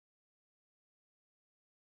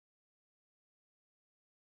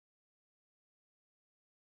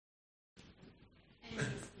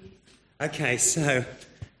Okay, so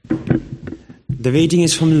the reading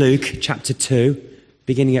is from Luke chapter 2,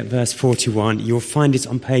 beginning at verse 41. You'll find it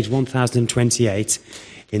on page 1028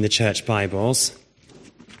 in the church Bibles.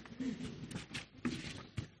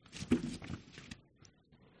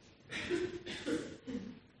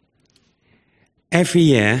 Every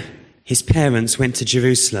year, his parents went to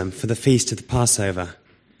Jerusalem for the feast of the Passover.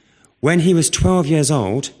 When he was 12 years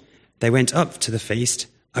old, they went up to the feast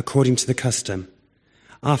according to the custom.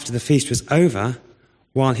 After the feast was over,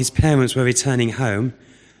 while his parents were returning home,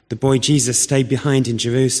 the boy Jesus stayed behind in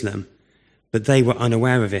Jerusalem, but they were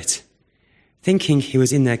unaware of it. Thinking he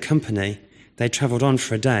was in their company, they travelled on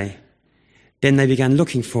for a day. Then they began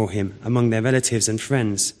looking for him among their relatives and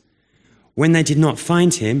friends. When they did not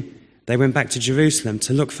find him, they went back to Jerusalem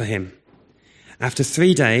to look for him. After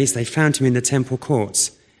 3 days, they found him in the temple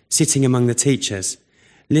courts, sitting among the teachers,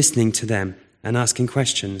 listening to them and asking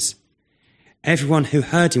questions. Everyone who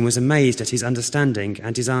heard him was amazed at his understanding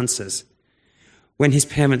and his answers. When his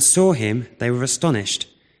parents saw him, they were astonished.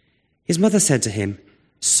 His mother said to him,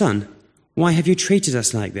 "Son, why have you treated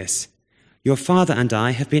us like this? Your father and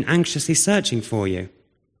I have been anxiously searching for you."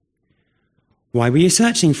 "Why were you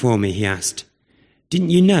searching for me?" he asked.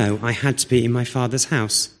 "Didn't you know I had to be in my father's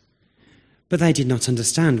house?" But they did not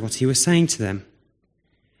understand what he was saying to them.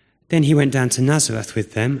 Then he went down to Nazareth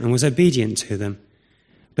with them and was obedient to them.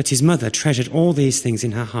 But his mother treasured all these things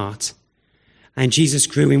in her heart. And Jesus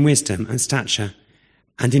grew in wisdom and stature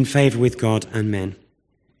and in favour with God and men.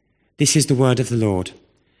 This is the word of the Lord.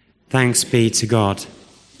 Thanks be to God.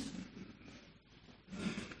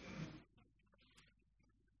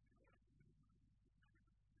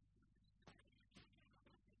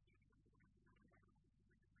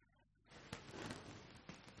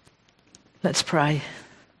 Let's pray.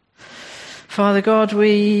 Father God,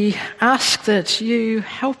 we ask that you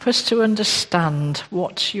help us to understand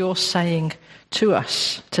what you're saying to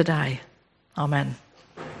us today. Amen.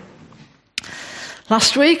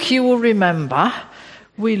 Last week, you will remember,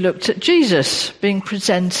 we looked at Jesus being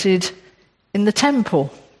presented in the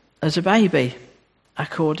temple as a baby,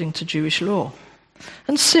 according to Jewish law,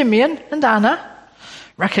 and Simeon and Anna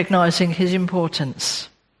recognising his importance.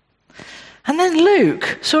 And then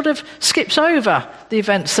Luke sort of skips over the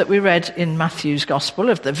events that we read in Matthew's Gospel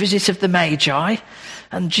of the visit of the Magi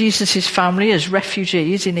and Jesus' family as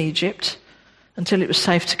refugees in Egypt until it was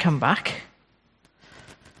safe to come back.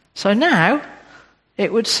 So now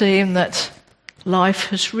it would seem that life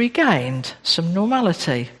has regained some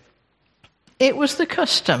normality. It was the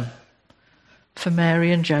custom for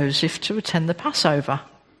Mary and Joseph to attend the Passover.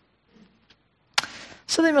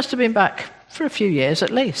 So they must have been back for a few years at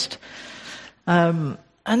least.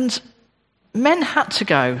 And men had to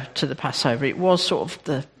go to the Passover. It was sort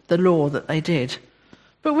of the law that they did.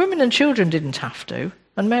 But women and children didn't have to,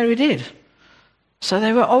 and Mary did. So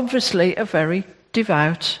they were obviously a very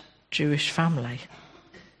devout Jewish family.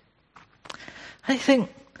 I think,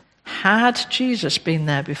 had Jesus been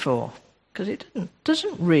there before? Because it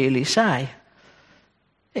doesn't really say.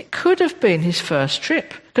 It could have been his first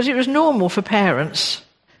trip, because it was normal for parents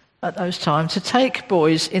at those times to take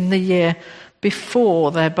boys in the year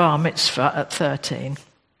before their bar mitzvah at 13.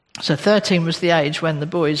 So 13 was the age when the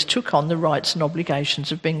boys took on the rights and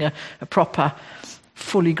obligations of being a proper,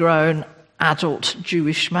 fully grown, adult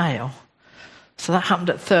Jewish male. So that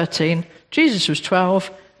happened at 13. Jesus was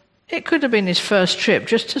 12. It could have been his first trip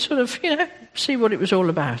just to sort of, see what it was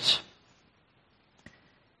all about.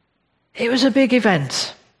 It was a big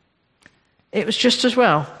event. It was just as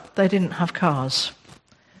well they didn't have cars.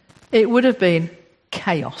 It would have been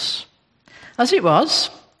chaos. As it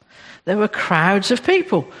was, there were crowds of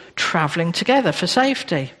people travelling together for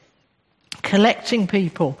safety, collecting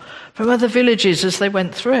people from other villages as they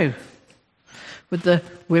went through, with the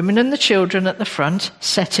women and the children at the front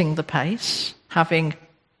setting the pace, having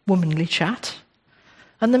womanly chat,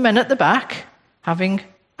 and the men at the back having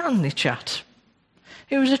manly chat.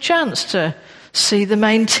 It was a chance to see the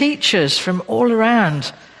main teachers from all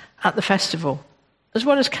around at the festival, as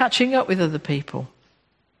well as catching up with other people.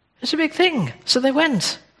 It's a big thing, so they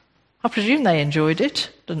went. I presume they enjoyed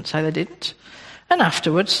it, doesn't say they didn't. And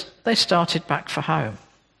afterwards, they started back for home,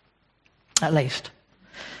 at least.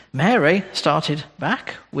 Mary started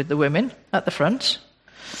back with the women at the front,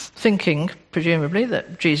 thinking, presumably,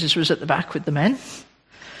 that Jesus was at the back with the men.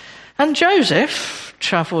 And Joseph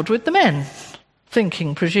travelled with the men,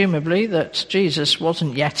 thinking, presumably, that Jesus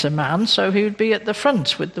wasn't yet a man, so he would be at the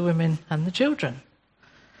front with the women and the children.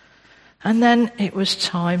 And then it was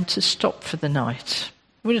time to stop for the night.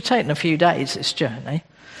 It would have taken a few days, this journey.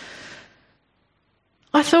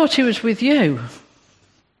 I thought he was with you.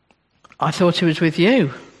 I thought he was with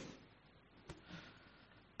you.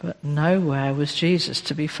 But nowhere was Jesus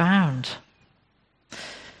to be found.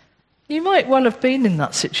 You might well have been in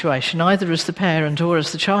that situation, either as the parent or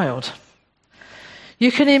as the child.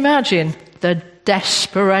 You can imagine the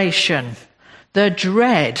desperation, the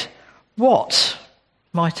dread, what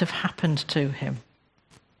might have happened to him.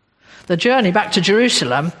 The journey back to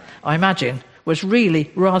Jerusalem, I imagine, was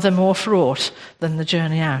really rather more fraught than the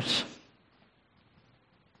journey out.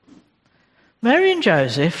 Mary and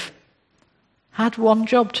Joseph had one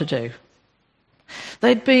job to do.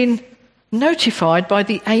 They'd been notified by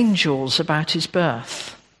the angels about his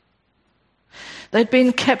birth. They'd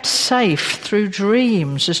been kept safe through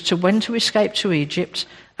dreams as to when to escape to Egypt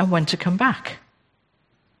and when to come back.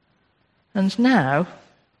 And now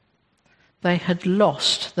they had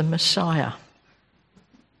lost the Messiah.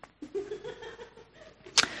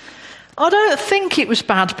 I don't think it was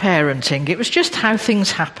bad parenting. It was just how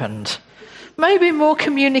things happened. Maybe more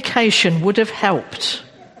communication would have helped.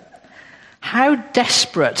 How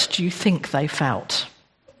desperate do you think they felt?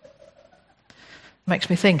 Makes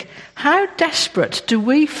me think, how desperate do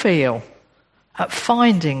we feel at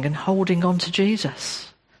finding and holding on to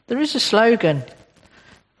Jesus? There is a slogan.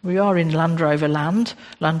 We are in Land Rover land.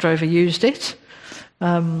 Land Rover used it.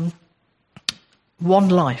 One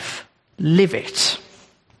life, live it.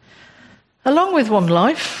 Along with one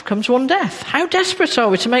life comes one death. How desperate are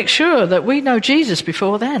we to make sure that we know Jesus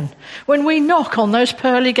before then? When we knock on those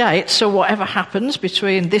pearly gates, or whatever happens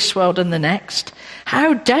between this world and the next,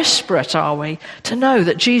 how desperate are we to know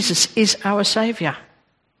that Jesus is our Saviour?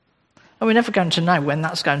 And we're never going to know when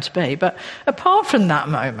that's going to be, but apart from that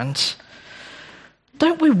moment,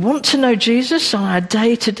 don't we want to know Jesus on our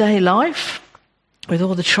day-to-day life, with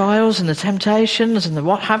all the trials and the temptations and the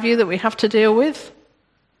what have you that we have to deal with?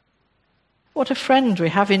 What a friend we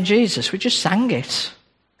have in Jesus. We just sang it.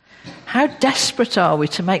 How desperate are we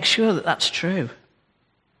to make sure that that's true?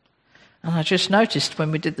 And I just noticed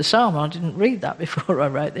when we did the psalm, I didn't read that before I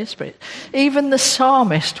wrote this, but even the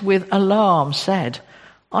psalmist with alarm said,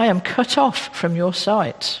 I am cut off from your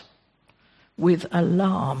sight with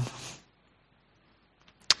alarm.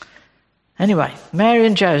 Anyway, Mary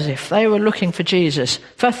and Joseph, they were looking for Jesus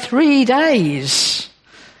for 3 days.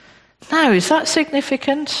 Now, is that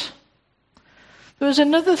significant? There was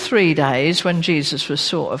another 3 days when Jesus was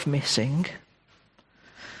sort of missing.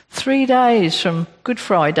 3 days from Good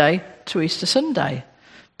Friday to Easter Sunday,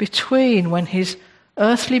 between when his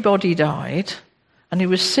earthly body died and he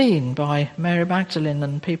was seen by Mary Magdalene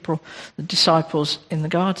and people, the disciples in the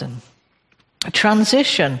garden. A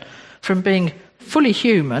transition from being fully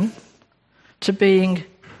human to being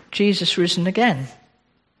Jesus risen again.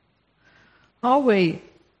 Are we,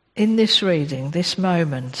 in this reading, this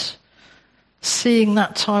moment, seeing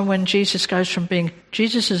that time when Jesus goes from being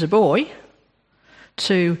Jesus as a boy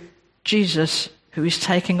to Jesus who is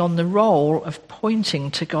taking on the role of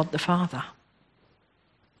pointing to God the Father?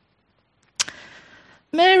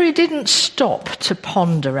 Mary didn't stop to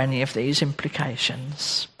ponder any of these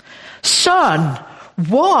implications. Son,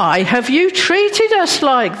 why have you treated us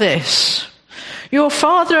like this? Your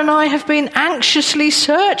father and I have been anxiously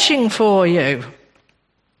searching for you.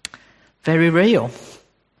 Very real.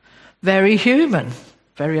 Very human,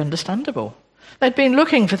 very understandable. They'd been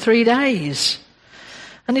looking for 3 days.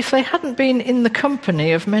 And if they hadn't been in the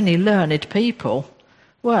company of many learned people,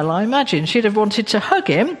 well, I imagine she'd have wanted to hug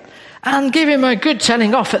him and give him a good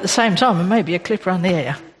telling off at the same time, and maybe a clip around the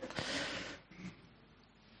ear.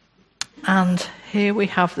 And here we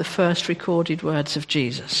have the first recorded words of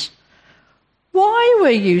Jesus. Why were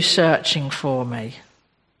you searching for me?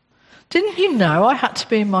 Didn't you know I had to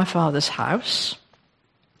be in my Father's house?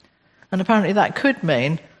 And apparently that could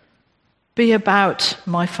mean be about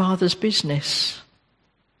my Father's business.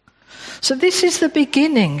 So this is the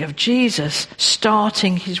beginning of Jesus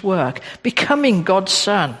starting his work, becoming God's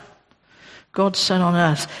Son on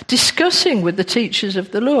earth, discussing with the teachers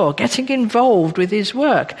of the law, getting involved with his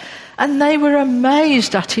work. And they were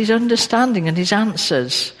amazed at his understanding and his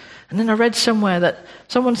answers. And then I read somewhere that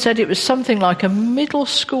someone said it was something like a middle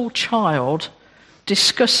school child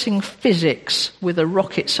discussing physics with a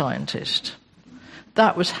rocket scientist.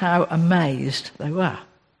 That was how amazed they were.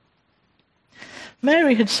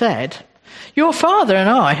 Mary had said, your father and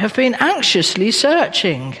I have been anxiously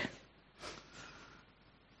searching.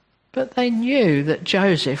 But they knew that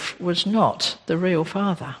Joseph was not the real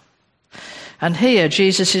father. And here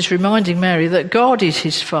Jesus is reminding Mary that God is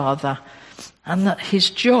his father and that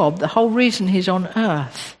his job, the whole reason he's on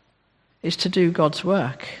earth, is to do God's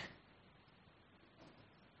work.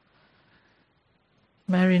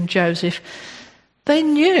 Mary and Joseph, they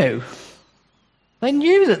knew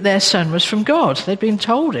that their son was from God. They'd been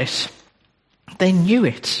told it. They knew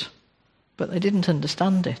it, but they didn't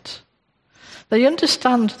understand it. They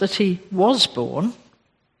understand that he was born,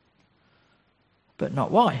 but not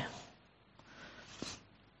why.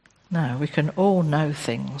 No, we can all know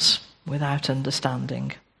things without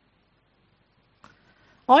understanding.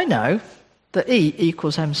 I know that E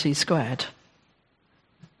equals MC squared.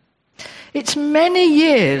 It's many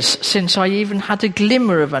years since I even had a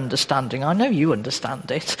glimmer of understanding. I know you understand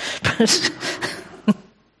it,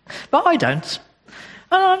 but I don't.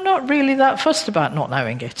 And I'm not really that fussed about not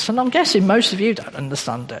knowing it. And I'm guessing most of you don't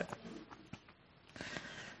understand it.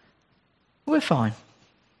 We're fine.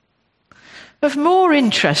 Of more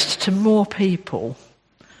interest to more people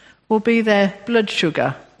will be their blood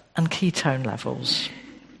sugar and ketone levels.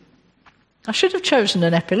 I should have chosen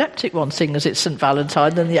an epileptic one, seeing as it's St.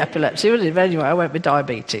 Valentine than the epilepsy. Anyway, I went with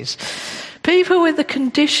diabetes. People with the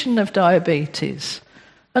condition of diabetes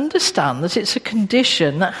understand that it's a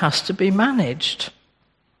condition that has to be managed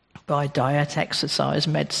by diet, exercise,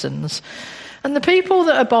 medicines. And the people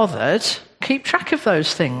that are bothered keep track of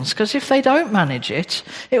those things, because if they don't manage it,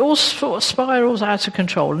 it all sort of spirals out of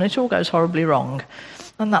control and it all goes horribly wrong.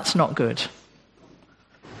 And that's not good.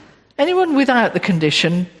 Anyone without the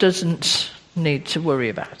condition doesn't need to worry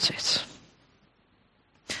about it.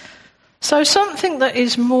 So something that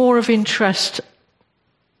is more of interest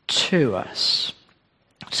to us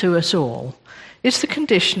all, is the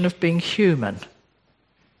condition of being human,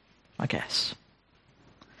 I guess.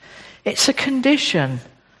 It's a condition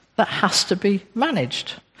that has to be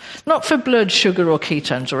managed. Not for blood sugar or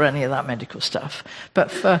ketones or any of that medical stuff, but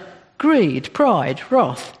for greed, pride,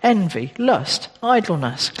 wrath, envy, lust,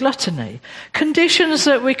 idleness, gluttony. Conditions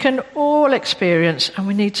that we can all experience, and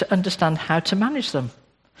we need to understand how to manage them.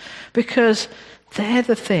 Because they're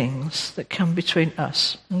the things that come between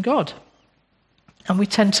us and God. And we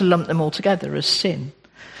tend to lump them all together as sin.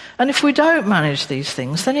 And if we don't manage these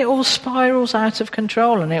things, then it all spirals out of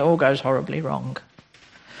control and it all goes horribly wrong.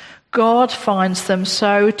 God finds them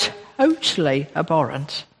so totally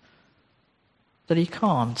abhorrent that he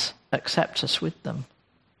can't accept us with them.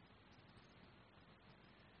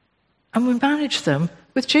 And we manage them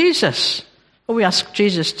with Jesus. Or we ask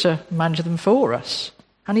Jesus to manage them for us.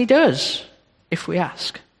 And he does, if we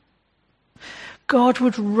ask. God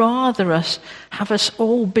would rather have us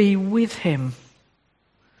all be with him.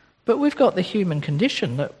 But we've got the human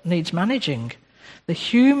condition that needs managing. The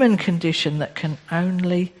human condition that can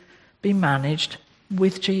only be managed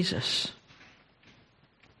with Jesus.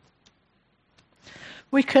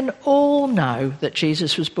 We can all know that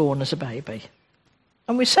Jesus was born as a baby.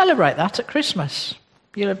 And we celebrate that at Christmas.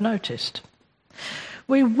 You'll have noticed.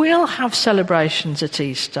 We will have celebrations at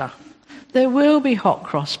Easter. There will be hot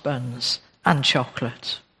cross buns and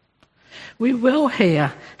chocolate. We will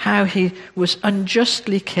hear how he was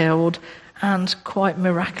unjustly killed and quite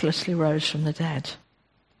miraculously rose from the dead.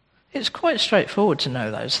 It's quite straightforward to know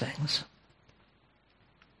those things.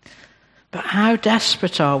 But how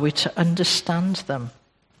desperate are we to understand them?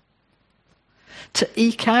 To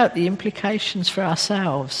eke out the implications for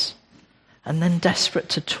ourselves, and then desperate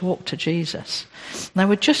to talk to Jesus. Now,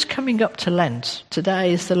 we're just coming up to Lent.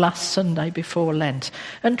 Today is the last Sunday before Lent.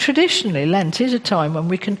 And traditionally, Lent is a time when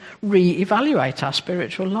we can re-evaluate our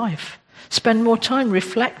spiritual life. Spend more time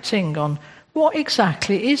reflecting on what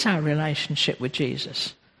exactly is our relationship with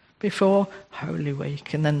Jesus before Holy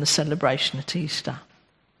Week and then the celebration at Easter.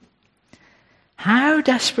 How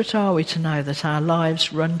desperate are we to know that our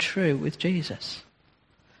lives run true with Jesus?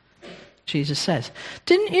 Jesus says,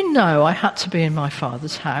 "Didn't you know I had to be in my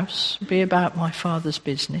Father's house, be about my Father's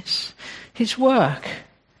business?" His work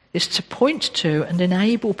is to point to and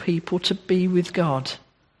enable people to be with God.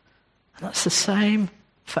 And that's the same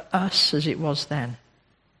for us as it was then.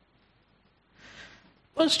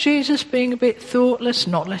 Was Jesus being a bit thoughtless,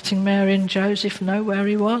 not letting Mary and Joseph know where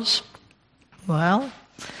he was? Well,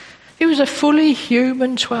 he was a fully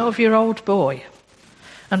human 12-year-old boy.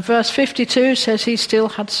 And verse 52 says he still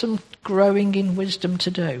had some growing in wisdom to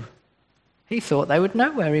do. He thought they would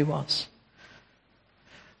know where he was.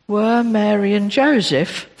 Were Mary and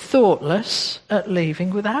Joseph thoughtless at leaving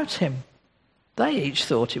without him? They each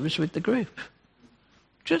thought he was with the group.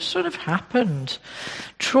 Just sort of happened.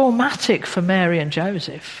 Traumatic for Mary and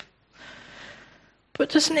Joseph. But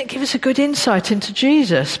doesn't it give us a good insight into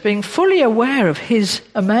Jesus, being fully aware of his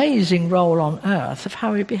amazing role on earth, of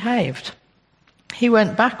how he behaved? He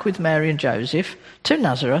went back with Mary and Joseph to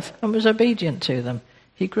Nazareth and was obedient to them.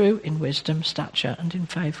 He grew in wisdom, stature, and in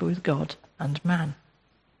favour with God and man.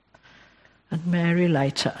 And Mary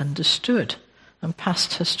later understood and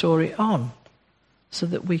passed her story on so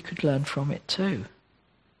that we could learn from it too.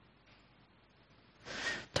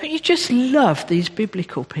 Don't you just love these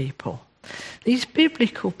biblical people? These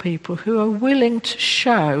biblical people who are willing to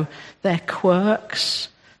show their quirks,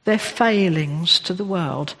 their failings to the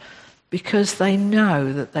world because they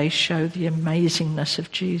know that they show the amazingness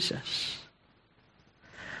of Jesus.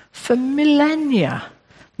 For millennia,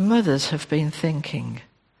 mothers have been thinking,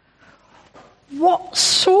 what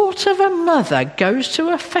sort of a mother goes to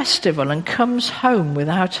a festival and comes home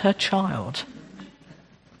without her child?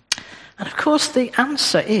 And of course the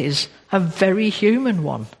answer is a very human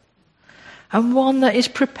one, and one that is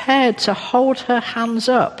prepared to hold her hands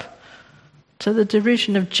up to the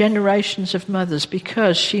derision of generations of mothers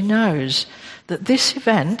because she knows that this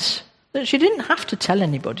event, that she didn't have to tell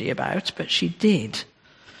anybody about, but she did,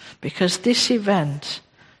 because this event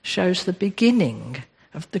shows the beginning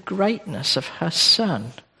of the greatness of her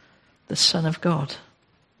Son, the Son of God.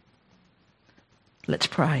 Let's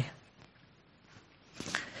pray.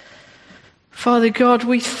 Father God,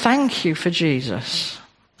 we thank you for Jesus.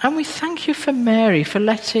 And we thank you for Mary, for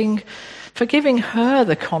giving her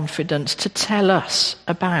the confidence to tell us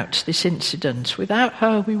about this incident. Without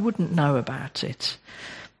her, we wouldn't know about it.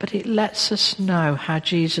 But it lets us know how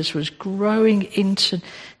Jesus was growing into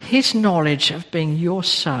his knowledge of being your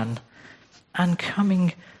Son and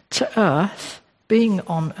coming to earth, being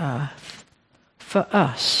on earth for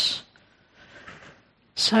us,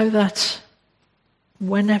 so that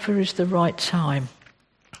whenever is the right time,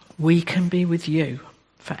 we can be with you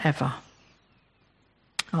forever.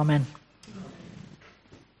 Amen.